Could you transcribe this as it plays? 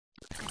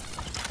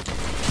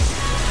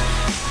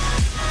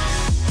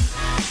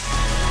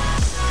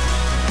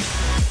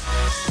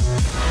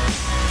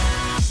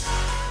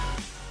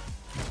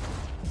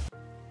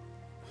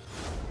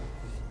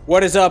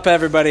What is up,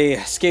 everybody?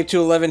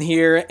 Escape211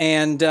 here,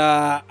 and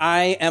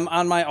I am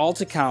on my alt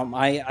account.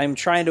 I'm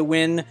trying to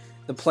win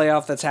the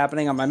playoff that's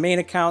happening on my main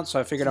account, so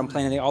I figured I'm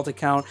playing the alt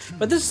account.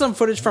 But this is some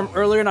footage from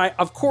earlier, and I,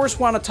 of course,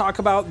 want to talk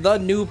about the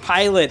new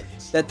pilot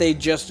that they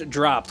just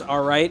dropped,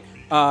 all right?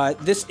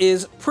 This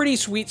is pretty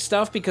sweet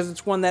stuff because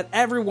it's one that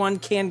everyone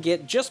can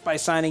get just by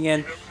signing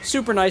in.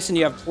 Super nice, and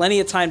you have plenty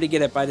of time to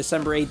get it by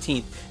December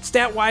 18th.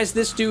 Stat-wise,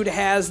 this dude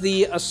has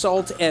the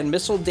assault and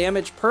missile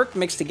damage perk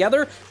mixed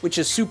together, which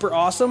is super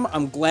awesome.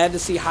 I'm glad to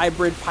see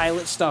hybrid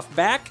pilot stuff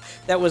back.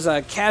 That was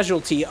a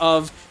casualty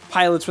of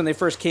pilots when they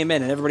first came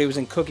in, and everybody was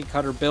in cookie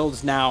cutter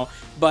builds now,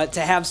 but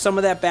to have some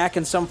of that back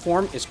in some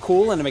form is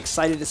cool, and I'm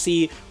excited to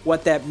see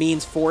what that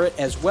means for it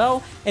as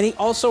well. And he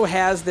also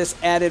has this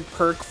added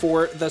perk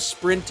for the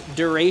sprint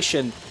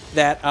duration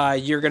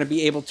that you're going to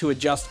be able to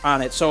adjust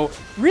on it. So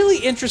really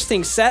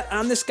interesting set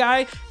on this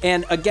guy,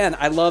 and again,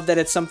 I love that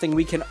it's something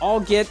we can all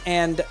get,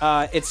 and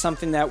it's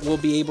something that we'll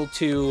be able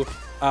to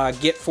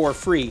get for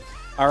free.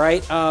 All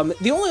right.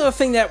 The only other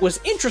thing that was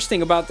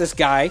interesting about this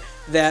guy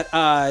that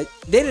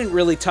they didn't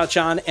really touch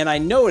on, and I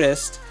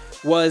noticed,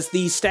 was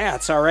the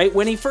stats. All right.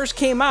 When he first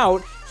came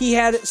out, he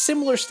had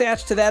similar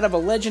stats to that of a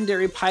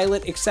legendary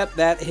pilot, except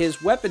that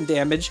his weapon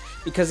damage,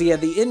 because he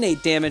had the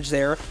innate damage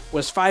there,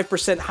 was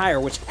 5% higher,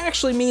 which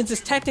actually means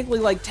it's technically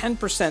like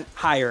 10%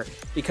 higher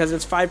because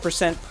it's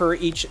 5% per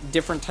each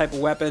different type of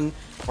weapon,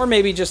 or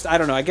maybe just, I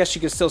don't know, I guess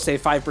you could still say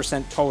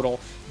 5%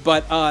 total.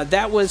 But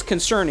that was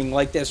concerning.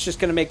 Like, that's just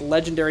going to make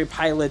legendary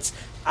pilots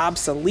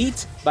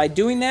obsolete by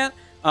doing that.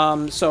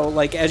 So,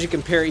 like, as you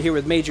compare it here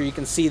with Major, you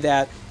can see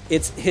that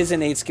his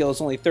innate skill is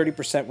only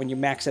 30% when you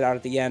max it out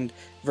at the end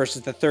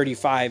versus the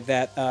 35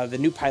 that the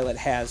new pilot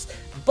has.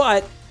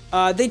 But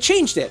they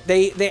changed it.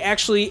 They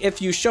actually,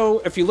 if you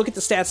look at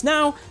the stats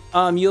now,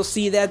 you'll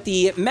see that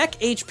the mech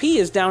HP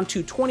is down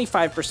to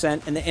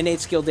 25% and the innate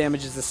skill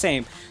damage is the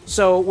same.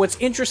 So what's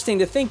interesting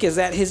to think is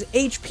that his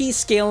HP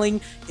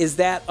scaling is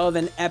that of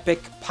an epic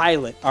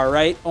pilot, all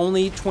right?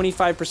 Only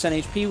 25%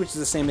 HP, which is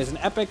the same as an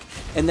epic,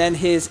 and then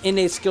his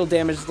innate skill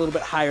damage is a little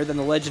bit higher than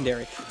the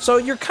legendary. So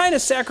you're kind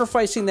of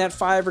sacrificing that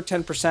 5 or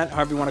 10%,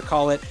 however you want to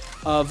call it,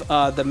 of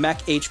the mech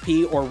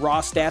HP or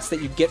raw stats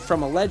that you get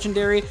from a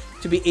legendary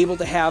to be able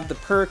to have the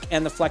perk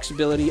and the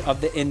flexibility of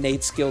the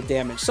innate skill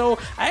damage. So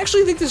I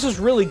actually think this is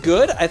really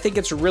good. I think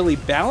it's really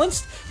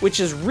balanced,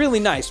 which is really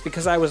nice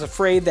because I was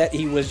afraid that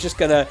he was just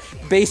gonna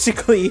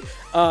basically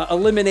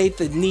eliminate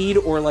the need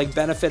or like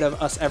benefit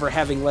of us ever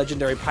having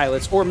legendary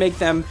pilots, or make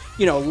them,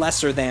 you know,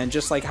 lesser than,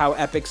 just like how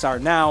epics are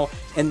now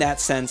in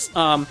that sense.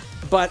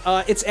 But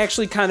it's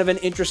actually kind of an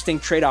interesting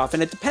trade-off,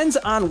 and it depends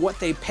on what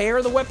they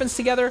pair the weapons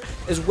together,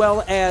 as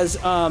well as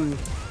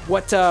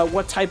what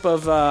type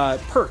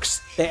of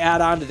perks they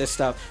add on to this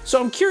stuff. So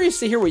I'm curious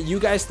to hear what you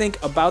guys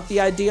think about the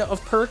idea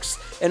of perks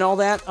and all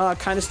that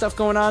kind of stuff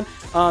going on.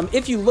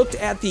 If you looked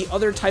at the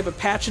other type of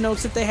patch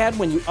notes that they had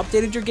when you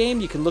updated your game,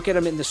 you can look at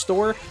them in the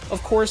store.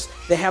 Of course,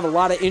 they have a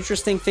lot of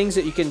interesting things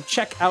that you can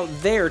check out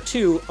there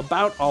too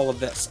about all of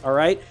this, all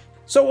right?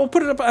 So we'll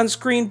put it up on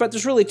screen, but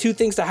there's really two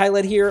things to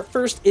highlight here.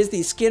 First is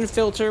the skin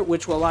filter,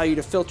 which will allow you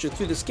to filter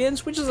through the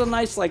skins, which is a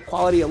nice like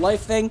quality of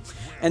life thing.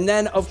 And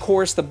then, of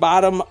course, the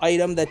bottom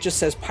item that just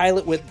says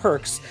pilot with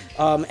perks,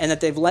 and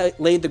that they've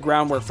laid the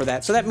groundwork for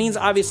that. So that means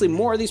obviously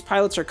more of these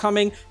pilots are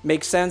coming.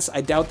 Makes sense. I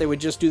doubt they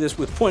would just do this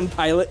with one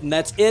pilot and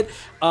that's it.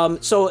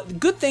 So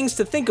good things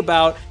to think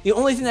about. The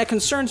only thing that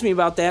concerns me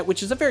about that,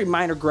 which is a very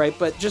minor gripe,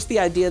 but just the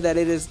idea that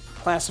it is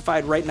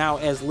classified right now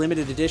as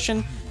limited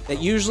edition, that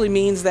usually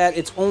means that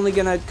it's only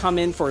going to come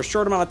in for a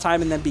short amount of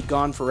time and then be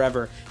gone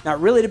forever. Now, it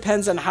really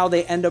depends on how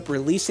they end up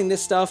releasing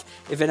this stuff.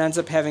 If it ends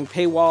up having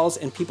paywalls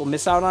and people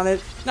miss out on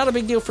it, not a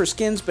big deal for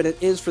skins, but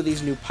it is for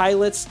these new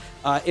pilots,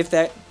 if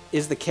that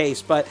is the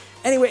case. But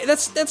anyway,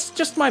 that's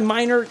just my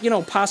minor, you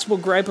know, possible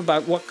gripe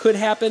about what could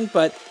happen,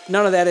 but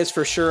none of that is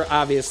for sure,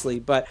 obviously.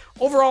 But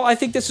overall, I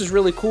think this is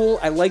really cool.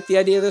 I like the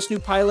idea of this new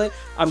pilot.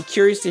 I'm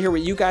curious to hear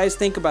what you guys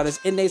think about his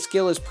innate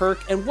skill, his perk,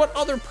 and what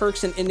other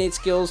perks and innate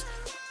skills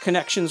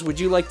connections would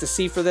you like to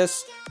see for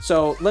this.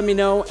 So let me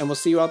know, and we'll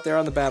see you out there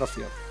on the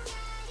battlefield.